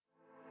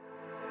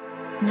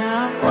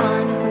Not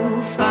one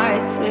who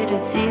fights with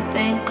her teeth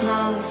and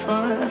claws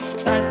for a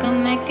fact of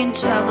making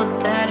trouble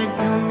that'd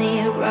do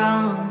me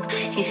wrong.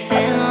 He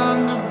fell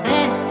on the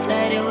bed,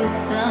 said it was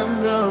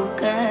some road.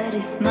 Got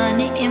his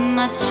money in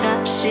my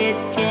trap,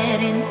 shit's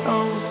getting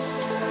old.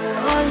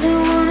 All I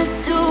wanna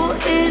do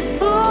is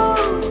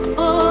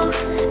fall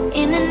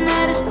in and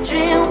out of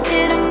dream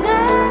with